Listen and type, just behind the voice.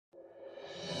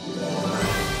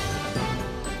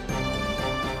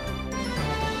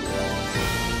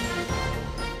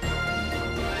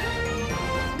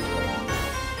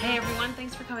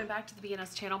coming back to the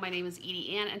BNS channel. My name is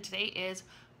EdieAnne and today is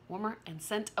Warmer and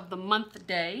Scent of the Month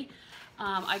day.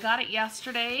 I got it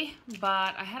yesterday,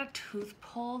 but I had a tooth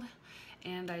pulled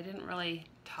and I didn't really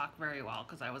talk very well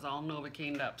because I was all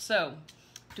Novocained up. So,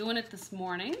 doing it this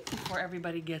morning before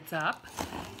everybody gets up.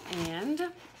 And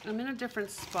I'm in a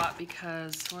different spot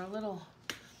because we're a little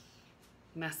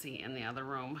messy in the other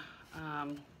room.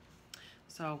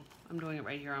 So I'm doing it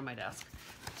right here on my desk.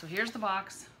 So here's the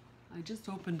box. I just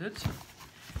opened it.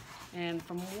 And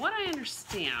from what I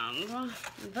understand,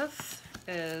 this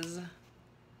is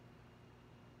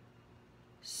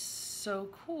so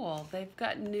cool. They've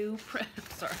got new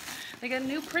they got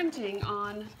new printing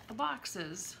on the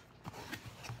boxes.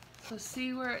 So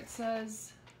see where it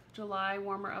says July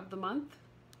Warmer of the Month?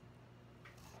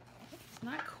 Isn't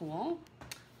that cool?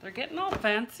 They're getting all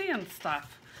fancy and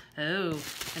stuff. Oh,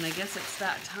 and I guess it's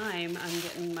that time. I'm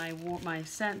getting my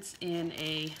scents in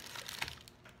a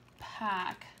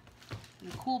pack, in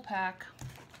a cool pack.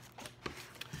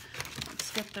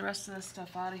 Let's get the rest of this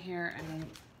stuff out of here and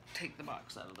take the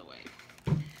box out of the way.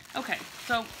 Okay,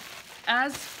 so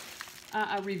as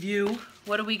a review,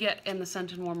 what do we get in the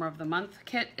Scent and Warmer of the Month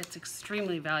kit? It's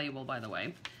extremely valuable, by the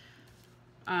way.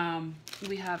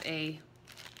 We have a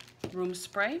room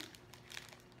spray.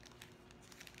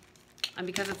 And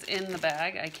because it's in the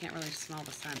bag, I can't really smell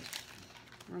the scent.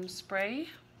 Room spray.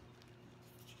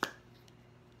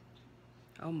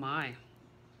 Oh my.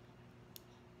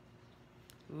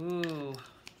 Ooh.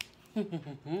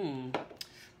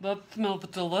 That smells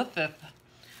delicious.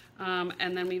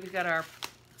 And then we've got our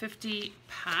 50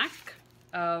 pack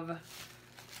of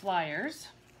flyers.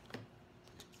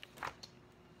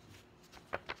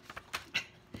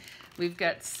 We've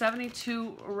got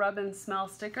 72 rub and smell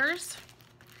stickers.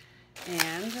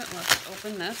 And let's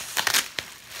open this.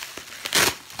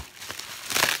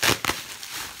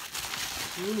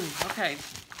 Ooh, okay.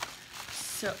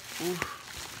 So, ooh,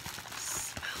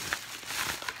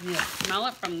 smell. Yeah, smell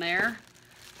it from there.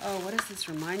 Oh, what does this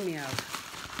remind me of?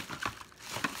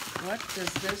 What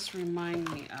does this remind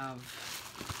me of?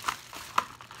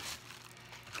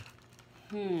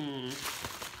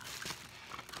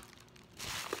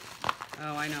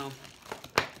 Oh, I know.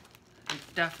 It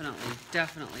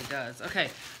definitely does. Okay,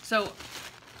 so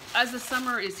as the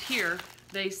summer is here,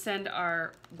 they send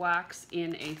our wax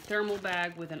in a thermal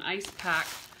bag with an ice pack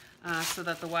so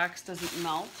that the wax doesn't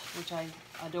melt, which I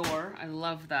adore. I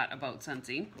love that about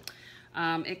Scentsy.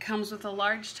 It comes with a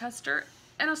large tester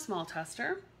and a small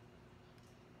tester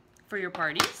for your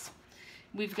parties.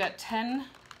 We've got 10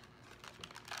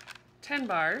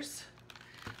 bars.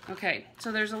 Okay,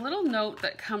 so there's a little note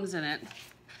that comes in it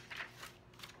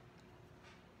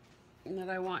that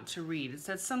I want to read. It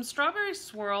says, some strawberry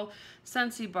swirl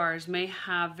Scentsy bars may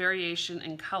have variation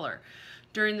in color.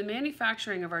 During the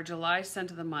manufacturing of our July scent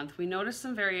of the month, we noticed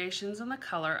some variations in the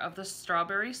color of the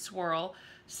strawberry swirl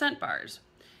scent bars.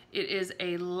 It is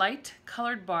a light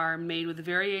colored bar made with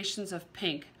variations of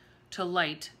pink to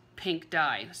light pink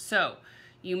dye. So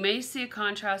you may see a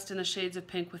contrast in the shades of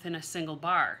pink within a single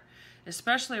bar,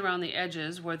 especially around the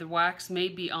edges where the wax may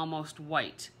be almost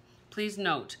white. Please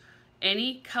note,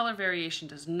 any color variation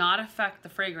does not affect the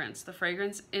fragrance. The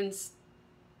fragrance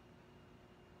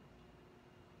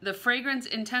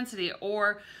intensity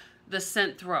or the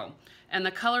scent throw. And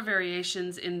the color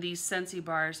variations in these Scentsy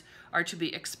bars are to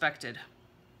be expected.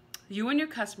 You and your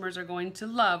customers are going to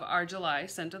love our July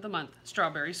scent of the month,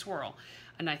 Strawberry Swirl.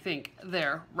 And I think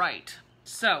they're right.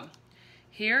 So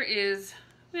here is,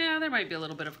 yeah, there might be a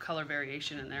little bit of color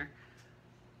variation in there.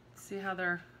 See how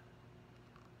they're,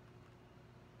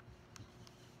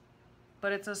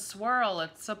 but it's a swirl,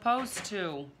 it's supposed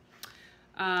to.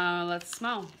 Let's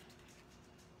smell.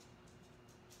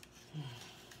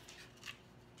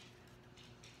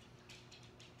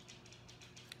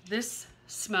 This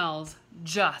smells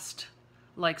just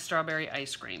like strawberry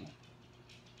ice cream.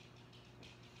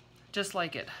 Just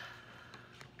like it.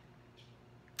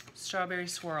 Strawberry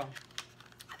swirl.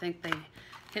 I think they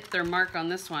hit their mark on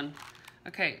this one.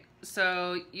 Okay,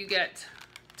 so you get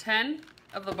 10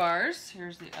 of the bars.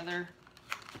 Here's the other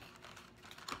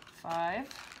 5.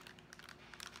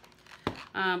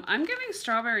 I'm giving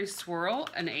strawberry swirl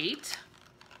an 8.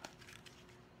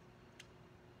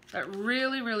 That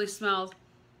really smells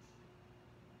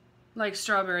like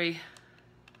strawberry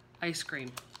ice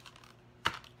cream.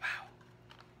 Wow.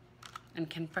 And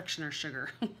confectioner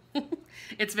sugar.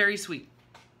 It's very sweet.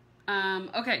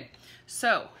 Okay,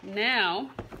 so now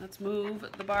let's move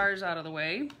the bars out of the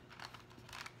way.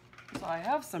 So I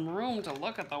have some room to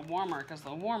look at the warmer because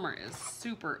the warmer is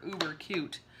super uber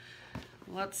cute.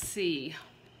 Let's see.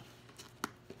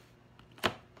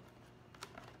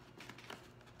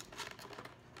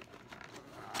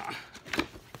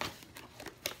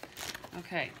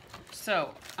 Okay,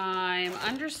 so I'm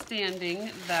understanding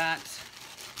that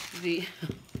the,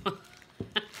 oh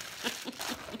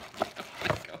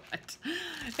my God.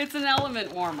 It's an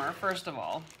element warmer, first of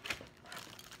all.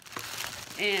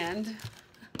 And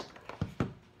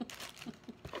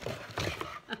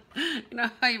you know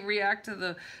how I react to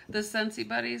the Scentsy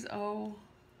buddies? Oh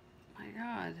my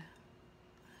God.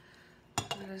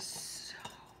 That is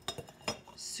so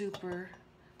super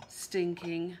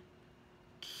stinking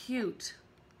cute.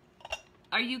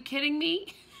 Are you kidding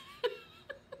me?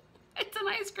 It's an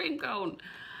ice cream cone.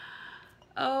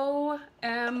 OMG.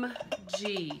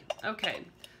 Okay,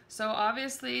 so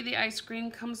obviously the ice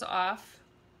cream comes off.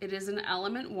 It is an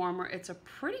element warmer. It's a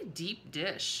pretty deep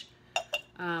dish.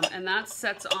 And that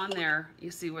sets on there. You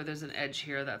see where there's an edge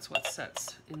here. That's what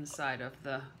sets inside of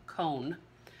the cone.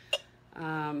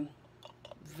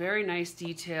 Very nice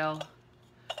detail.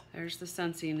 There's the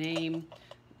Scentsy name.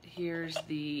 Where's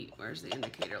the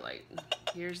indicator light?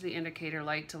 Here's the indicator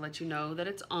light to let you know that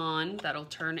it's on. That'll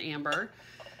turn amber.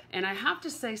 And I have to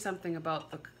say something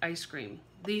about the ice cream.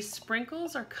 These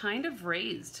sprinkles are kind of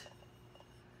raised.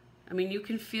 I mean, you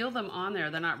can feel them on there.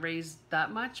 They're not raised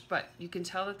that much, but you can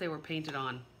tell that they were painted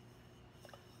on.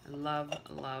 I love,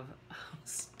 love, how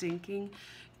stinking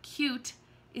cute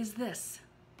is this?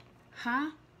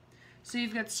 Huh? So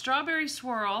you've got strawberry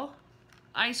swirl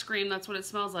ice cream. That's what it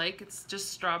smells like. It's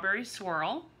just strawberry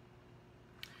swirl.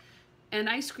 And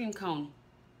ice cream cone.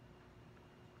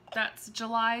 That's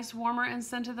July's warmer and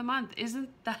scent of the month. Isn't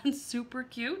that super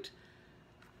cute?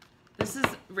 This is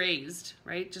raised,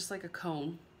 right? Just like a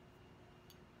cone.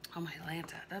 Oh my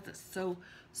Lanta, that is so,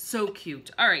 so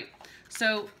cute. All right,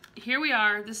 so here we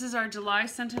are. This is our July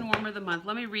scent and warmer of the month.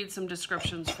 Let me read some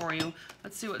descriptions for you.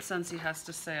 Let's see what Scentsy has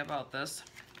to say about this.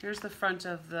 Here's the front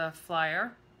of the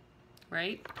flyer,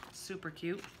 right? Super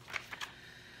cute.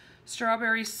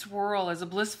 Strawberry swirl is a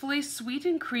blissfully sweet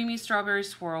and creamy strawberry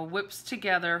swirl whips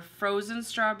together frozen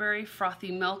strawberry,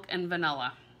 frothy milk, and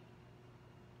vanilla.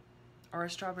 Or a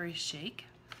strawberry shake?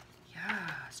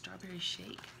 Yeah, strawberry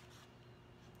shake.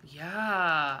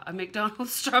 Yeah, a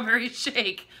McDonald's strawberry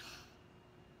shake.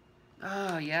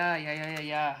 Oh,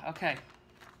 yeah. Okay.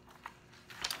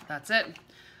 That's it.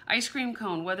 Ice cream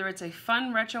cone, whether it's a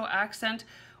fun retro accent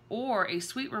or a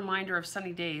sweet reminder of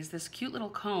sunny days, this cute little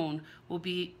cone will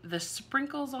be the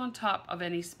sprinkles on top of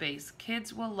any space.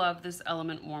 Kids will love this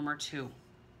element warmer too.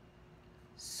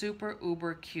 Super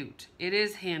uber cute. It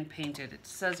is hand painted. It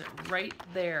says it right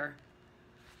there.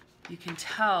 You can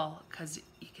tell, because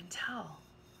you can tell.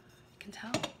 You can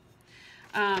tell.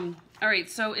 All right,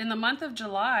 so in the month of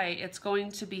July, it's going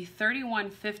to be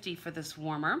 $31.50 for this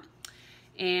warmer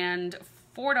and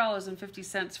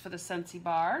 $4.50 for the Scentsy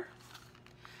bar.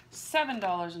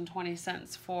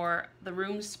 $7.20 for the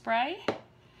room spray,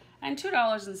 and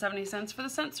 $2.70 for the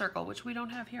scent circle, which we don't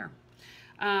have here.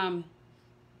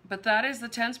 But that is the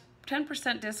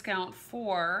 10% discount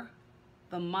for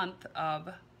the month of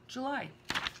July.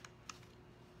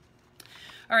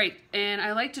 All right, and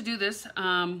I like to do this.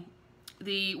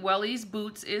 The Wellies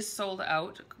Boots is sold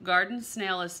out. Garden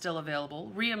Snail is still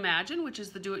available. Reimagine, which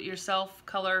is the do-it-yourself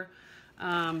color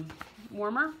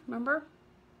warmer, remember?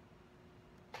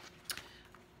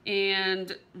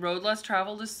 And Road Less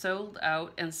Traveled is sold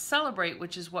out, and Celebrate,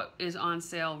 which is what is on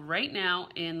sale right now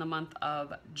in the month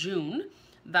of June,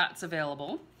 that's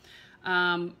available.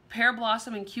 Pear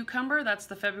Blossom and Cucumber, that's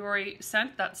the February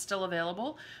scent, that's still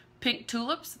available. Pink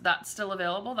Tulips, that's still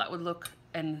available. That would look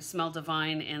and smell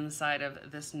divine inside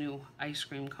of this new ice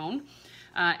cream cone.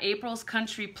 April's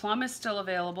Country Plum is still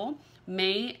available.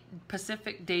 May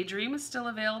Pacific Daydream is still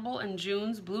available, and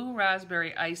June's Blue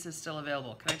Raspberry Ice is still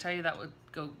available. Can I tell you that would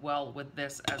go well with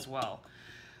this as well?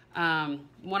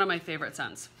 One of my favorite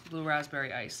scents, Blue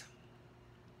Raspberry Ice.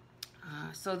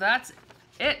 So that's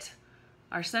it.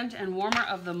 Our scent and warmer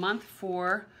of the month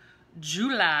for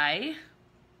July.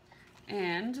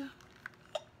 And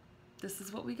this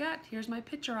is what we got. Here's my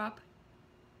picture op.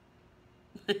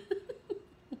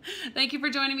 Thank you for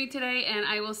joining me today, and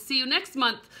I will see you next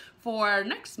month for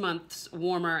next month's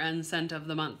warmer and scent of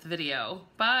the month video.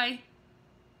 Bye.